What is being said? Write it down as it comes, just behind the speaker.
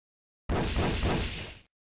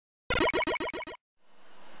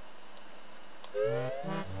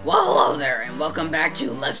there, and welcome back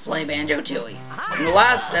to Let's Play Banjo-Tooie. In the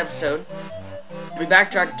last episode, we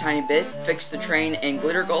backtracked a tiny bit, fixed the train in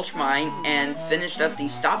Glitter Gulch Mine, and finished up the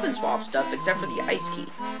stop and swap stuff, except for the ice key.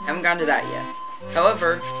 Haven't gotten to that yet.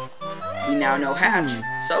 However, we now know Hatch,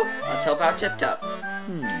 so let's help out Tip Top.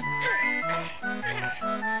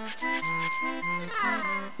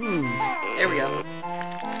 There we go.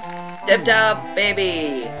 Tip Top,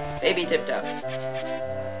 baby! Baby Tip Top.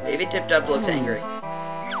 Baby Tip Top looks angry.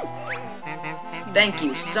 Thank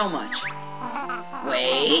you so much.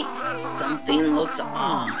 Wait, something looks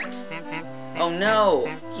odd. Oh no,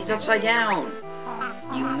 he's upside down.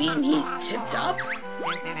 You mean he's tipped up?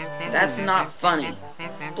 That's not funny.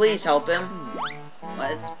 Please help him.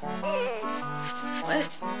 What? What?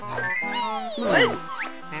 What?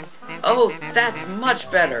 Oh, that's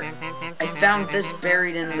much better. I found this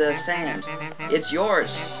buried in the sand. It's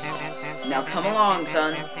yours. Now come along,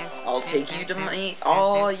 son. I'll take you to meet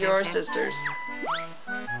all your sisters.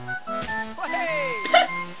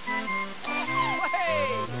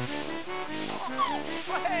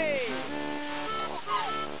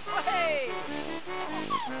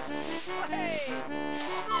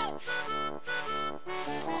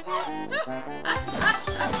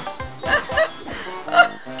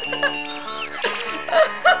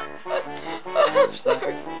 I'm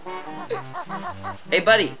sorry. Hey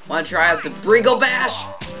buddy, wanna try out the Briggle Bash?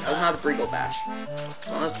 That was not the Briggle Bash.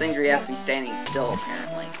 One of those things where you have to be standing still,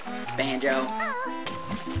 apparently. Banjo.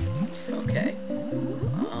 Okay.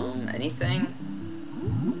 Anything?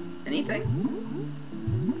 Anything?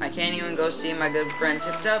 I can't even go see my good friend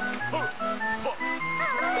Tip Top?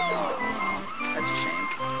 Oh, that's a shame.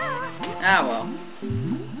 Ah, well.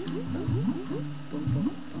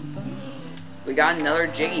 We got another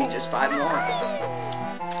Jiggy, just 5 more.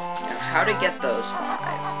 Now, how to get those 5?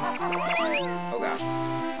 Oh gosh.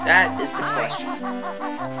 That is the question.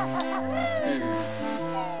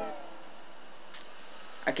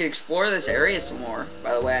 I could explore this area some more.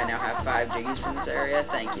 By the way, I now have 5 Jiggies from this area.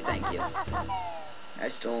 Thank you, thank you. I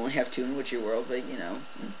still only have 2 in Witchy World, but you know.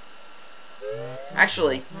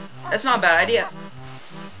 Actually, that's not a bad idea.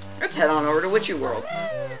 Let's head on over to Witchy World.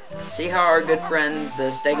 See how our good friend,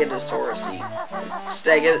 the Stega-Dorothy.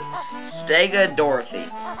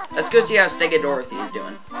 Let's go see how Stega-Dorothy is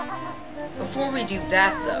doing. Before we do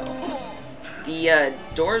that, though, the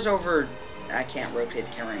doors over... I can't rotate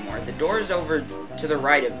the camera anymore. The doors over to the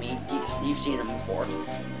right of me, you've seen them before.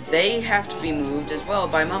 They have to be moved as well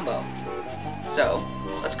by Mumbo. So,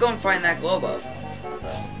 let's go and find that Globo.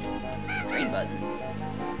 The train button.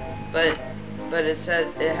 But it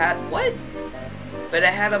said it had... What? But it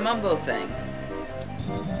had a Mumbo thing.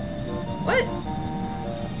 What?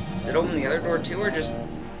 Does it open the other door too, or just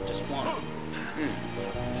one?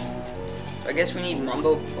 I guess we need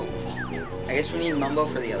Mumbo... Oh. I guess we need Mumbo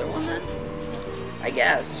for the other one then? I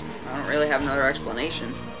guess. I don't really have another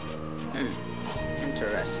explanation.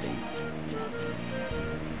 Interesting.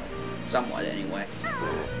 Somewhat, anyway.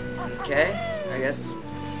 Okay, I guess...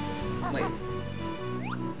 Wait.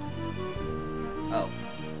 Oh.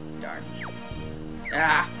 Darn.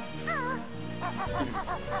 Ah!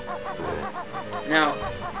 Now,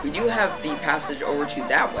 we do have the passage over to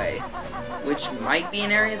that way, which might be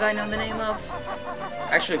an area that I know the name of.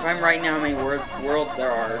 Actually, if I'm writing down how many worlds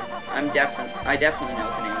there are, I definitely know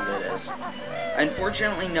what the name of it is. I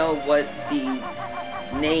unfortunately know what the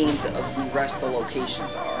names of the rest of the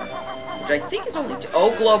locations are, which I think is only 2.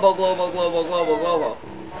 Oh, Globo, Globo, Globo, Globo, Globo.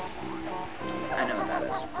 I know what that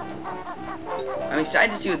is. I'm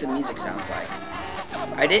excited to see what the music sounds like.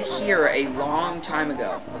 I did hear a long time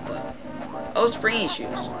ago. Oh, springy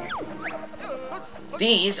shoes.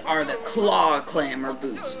 These are the claw clamor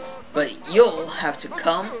boots, but you'll have to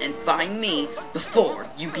come and find me before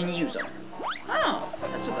you can use them. Oh,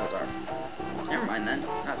 that's what those are. Never mind then,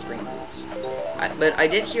 not springy boots. But I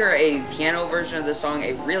did hear a piano version of this song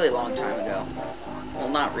a really long time ago. Well,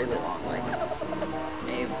 not really long, like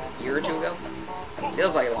maybe a year or 2 ago. It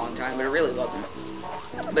feels like a long time, but it really wasn't.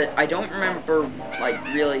 But I don't remember, like,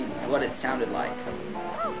 really what it sounded like.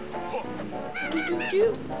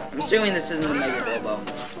 I'm assuming this isn't the Mega Globo.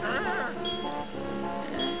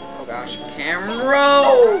 Oh gosh.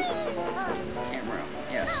 Camero! Camero.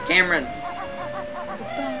 Yes, Cameron.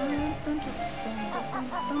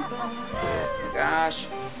 Oh gosh.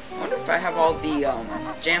 I wonder if I have all the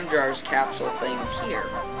jam jars capsule things here.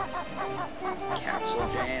 Capsule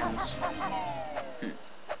jams.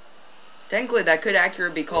 Technically, that could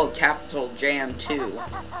accurately be called Capsule Jam 2.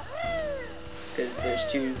 Because there's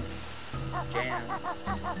 2 jams.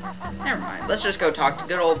 Never mind. Let's just go talk to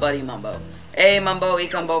good old buddy Mumbo. Hey, Mumbo,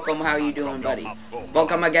 Ekum Bokum, how you doing, buddy?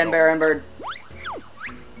 Welcome again, Baron Bird.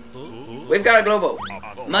 We've got a Globo.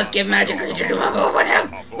 Must give magic creature to Mumbo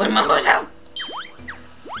when Mumbo's out.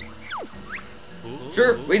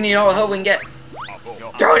 Sure, we need all the help we can get.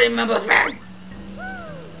 Throw it in Mumbo's bag.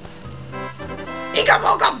 Eek-up.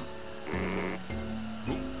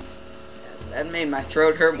 That made my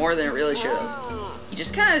throat hurt more than it really should have. He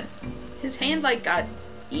just kind of, his hand like got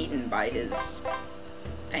eaten by his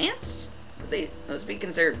pants? Would those be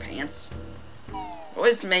considered pants?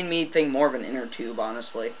 Always made me think more of an inner tube,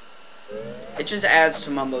 honestly. It just adds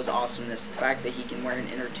to Mumbo's awesomeness, the fact that he can wear an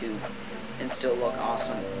inner tube and still look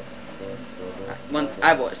awesome.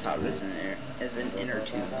 I've always thought of it as an inner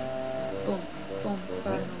tube. Boom, boom,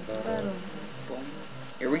 ba-dum, ba-dum, boom.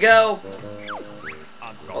 Here we go!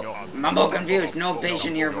 Oh, Mumbo confused. No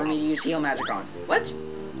patient here for me to use heal magic on. What?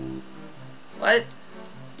 What?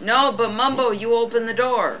 No, but Mumbo, you opened the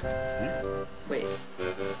door. Wait.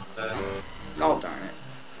 Oh, darn it.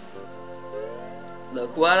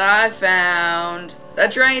 Look what I found! The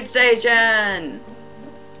train station!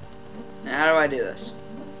 Now, how do I do this?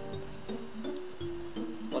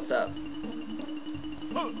 What's up?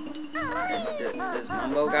 Does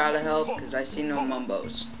Mumbo gotta help? Because I see no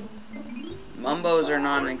Mumbos. Mumbos are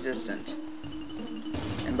non-existent.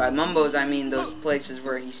 And by Mumbos, I mean those places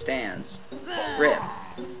where he stands. Rip.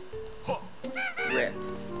 Rip.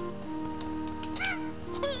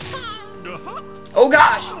 Oh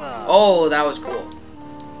gosh! Oh, that was cool.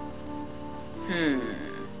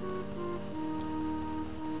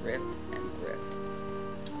 Rip and rip.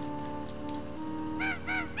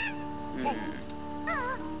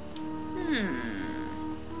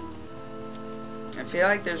 I feel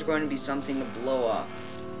like there's going to be something to blow up.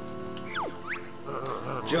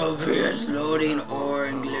 Jovius loading ore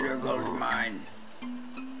and glitter gold mine.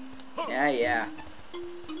 Yeah.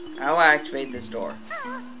 How do I activate this door?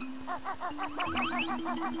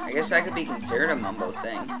 I guess that could be considered a Mumbo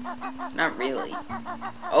thing. Not really.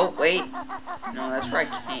 Oh, wait. No, that's where I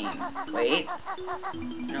came. Wait.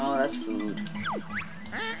 No, that's food.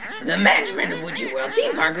 The management of Witchy World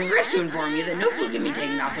Theme Park regrets to inform you that no food can be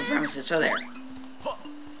taken off the premises, so there.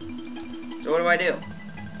 So what do I do?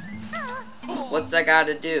 What's I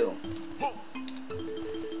gotta do?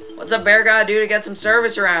 What's a bear gotta do to get some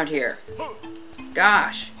service around here?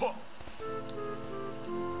 Gosh.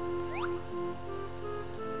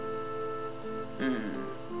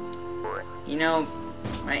 You know,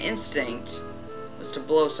 my instinct was to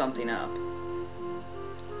blow something up.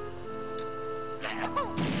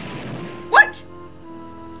 What?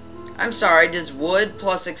 I'm sorry, does wood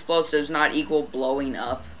plus explosives not equal blowing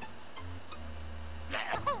up?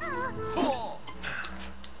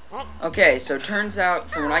 Okay, so turns out,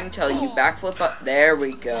 from what I can tell, you backflip up. There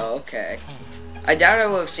we go, okay. I doubt I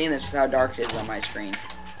would have seen this with how dark it is on my screen.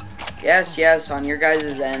 Yes, on your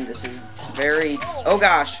guys' end, this is very... Oh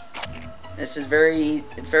gosh! This is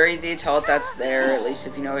it's very easy to tell if that's there, at least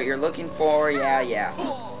if you know what you're looking for. Yeah.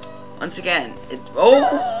 Once again, it's... Oh!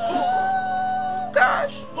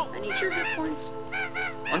 Gosh! I need your hit points.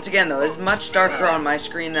 Once again, though, it's much darker on my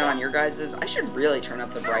screen than on your guys'. I should really turn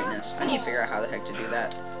up the brightness. I need to figure out how the heck to do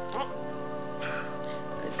that.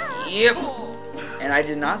 Yep. And I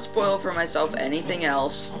did not spoil for myself anything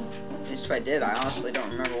else. At least if I did, I honestly don't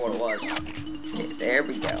remember what it was. Okay, there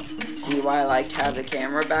we go. See why I like to have the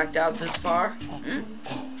camera backed out this far?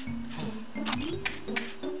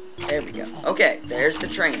 There we go. Okay, there's the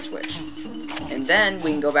train switch. And then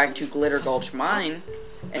we can go back to Glitter Gulch Mine,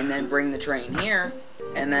 and then bring the train here,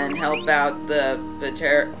 and then help out the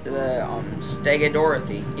Stega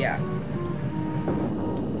Dorothy. Yeah.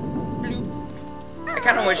 I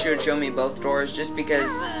kind of wish you would show me both doors, just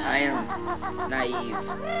because I am naive.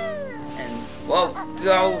 And, whoa,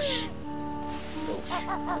 gosh.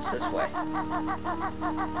 What's this way?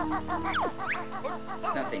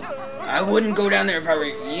 Nothing. I wouldn't go down there if I were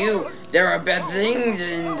you. There are bad things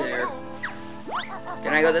in there.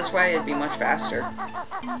 Can I go this way? It'd be much faster.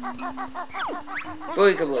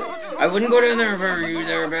 Fooey-kabloo. I wouldn't go down there if I were you.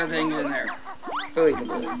 There are bad things in there.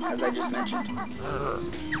 Fooey-kabloo, as I just mentioned.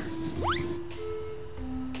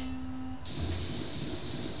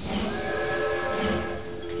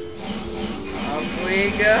 Off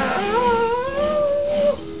we go.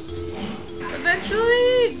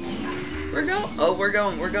 Eventually, we're going. Oh, we're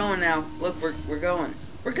going now. Look, we're going.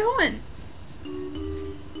 We're going.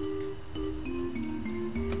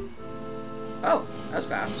 Oh, that was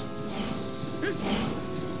fast.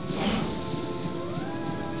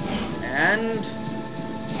 And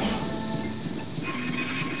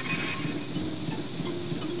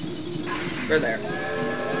we're there.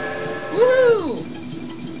 Woohoo!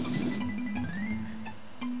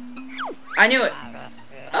 I knew it.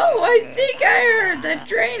 Oh, I think I heard the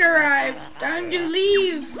train arrived. Time to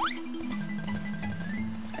leave.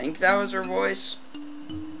 I think that was her voice.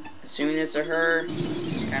 Assuming it's a her.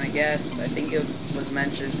 Just kind of guessed. I think it was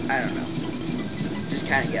mentioned. I don't know. Just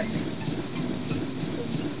kind of guessing.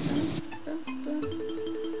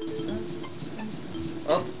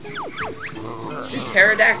 Oh. To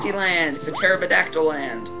Pterodactyl Land. Pterodactyl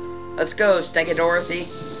Land. Let's go, Stanky Dorothy.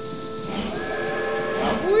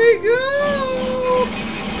 Off we go!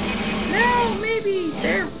 Now, maybe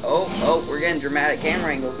there. Oh, we're getting dramatic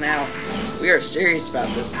camera angles now. We are serious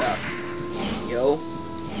about this stuff. Yo.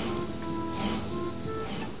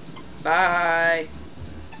 Bye.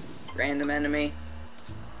 Random enemy.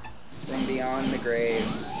 From beyond the grave.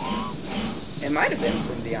 It might have been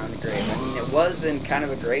from beyond the grave. I mean, it was in kind of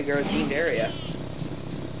a graveyard-themed area.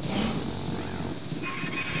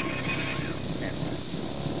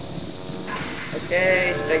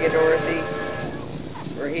 Okay, Stega Dorothy.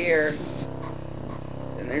 We're here.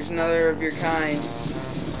 And there's another of your kind.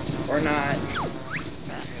 Or not.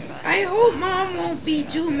 I hope Mom won't be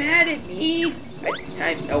too mad at me.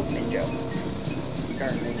 Oh, Minjo.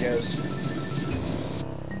 Darn Minjos.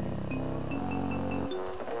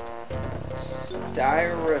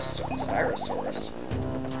 Styrosaurus.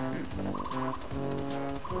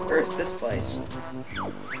 Where's this place?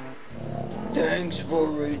 Thanks for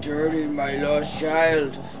returning my lost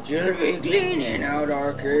child. She'll be cleaning out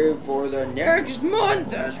our cave for the next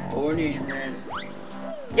month as punishment.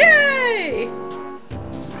 Yay!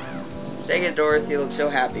 Stega Dorothy looks so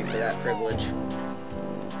happy for that privilege.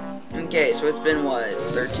 Okay, so it's been, what,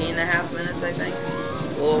 13.5 minutes, I think?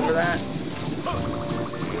 A little over that.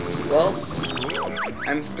 Well,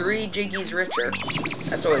 I'm 3 Jiggies richer.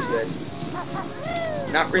 That's always good.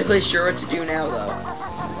 Not really sure what to do now, though.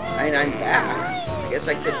 I mean, I'm back. I guess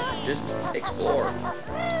I could just explore.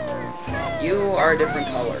 You are a different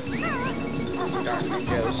color. Darn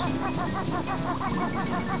Minjos.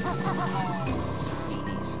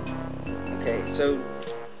 Okay, so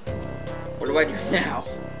what do I do now?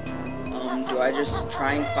 Do I just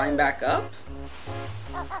try and climb back up?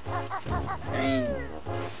 I mean,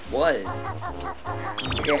 what?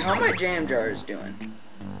 Okay, how are my jam jars doing?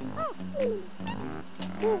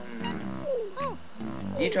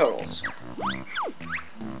 View totals.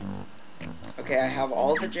 Okay, I have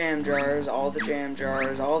all the jam jars, all the jam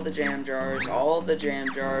jars, all the jam jars, all the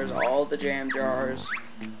jam jars, all the jam jars.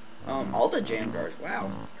 All the jam jars,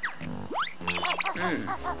 wow.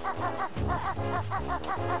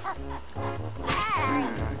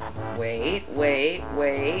 Wait.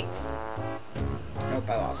 Nope,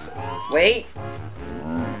 I lost it. Wait!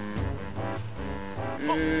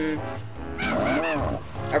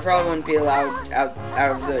 I probably wouldn't be allowed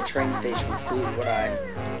out of the train station with food, would I?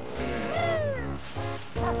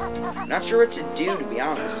 Not sure what to do, to be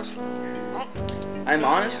honest. I'm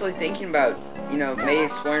honestly thinking about, you know, maybe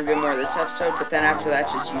exploring a bit more of this episode, but then after that,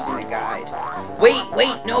 just using a guide. Wait,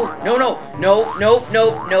 no.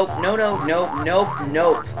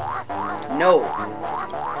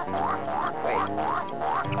 Wait.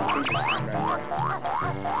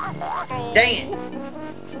 Dang it!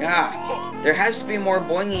 Ah, there has to be more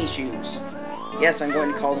boingy shoes. Yes, I'm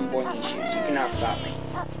going to call them boingy shoes. You cannot stop me.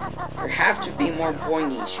 There have to be more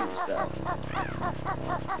boingy shoes, though.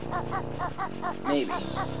 Maybe.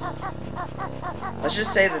 Let's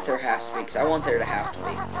just say that there has to be, because I want there to have to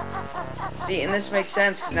be. See, and this makes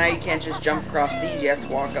sense, because now you can't just jump across these, you have to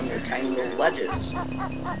walk on their tiny little ledges.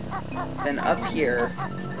 Then up here,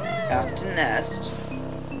 you have to nest.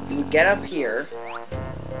 You would get up here,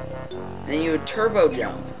 and then you would turbo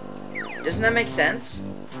jump. Doesn't that make sense?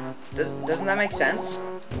 Doesn't that make sense?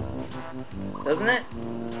 Doesn't it?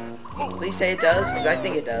 Please say it does, because I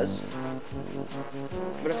think it does.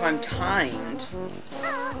 But if I'm timed,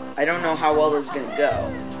 I don't know how well this is going to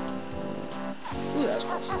go. Ooh, that was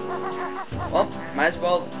close. Well, might as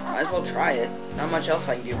well try it. Not much else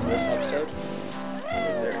I can do for this episode.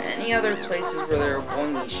 Is there any other places where there are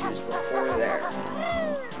boingy shoes before there?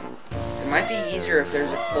 It might be easier if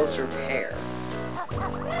there's a closer pair.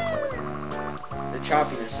 The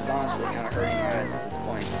choppiness is honestly kind of hurting my eyes at this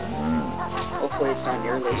point. Hopefully it's not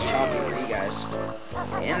nearly as choppy for you guys.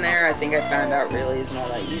 In there, I think I found out really isn't all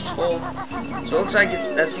that useful. So it looks like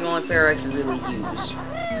that's the only pair I can really use.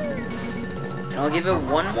 And I'll give it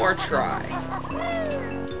one more try.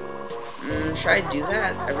 Should I do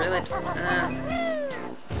that? I really...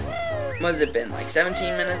 what has it been? Like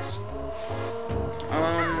 17 minutes?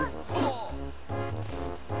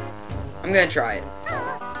 I'm gonna try it.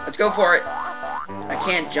 Let's go for it. I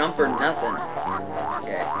can't jump or nothing.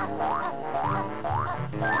 Okay.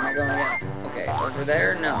 Am I going again? Okay, over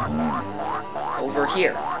there? No. over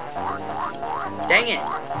here. Dang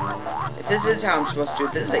it! If this is how I'm supposed to do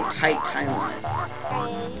it, this is a tight time limit.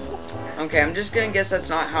 Okay, I'm just gonna guess that's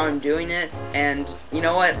not how I'm doing it, and you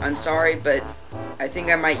know what? I'm sorry, but I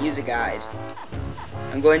think I might use a guide.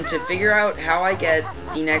 I'm going to figure out how I get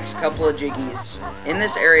the next couple of jiggies in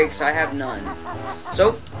this area, because I have none.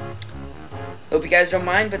 So, hope you guys don't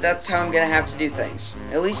mind, but that's how I'm gonna have to do things.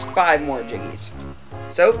 At least 5 more jiggies.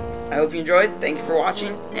 So, I hope you enjoyed, thank you for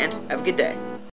watching, and have a good day.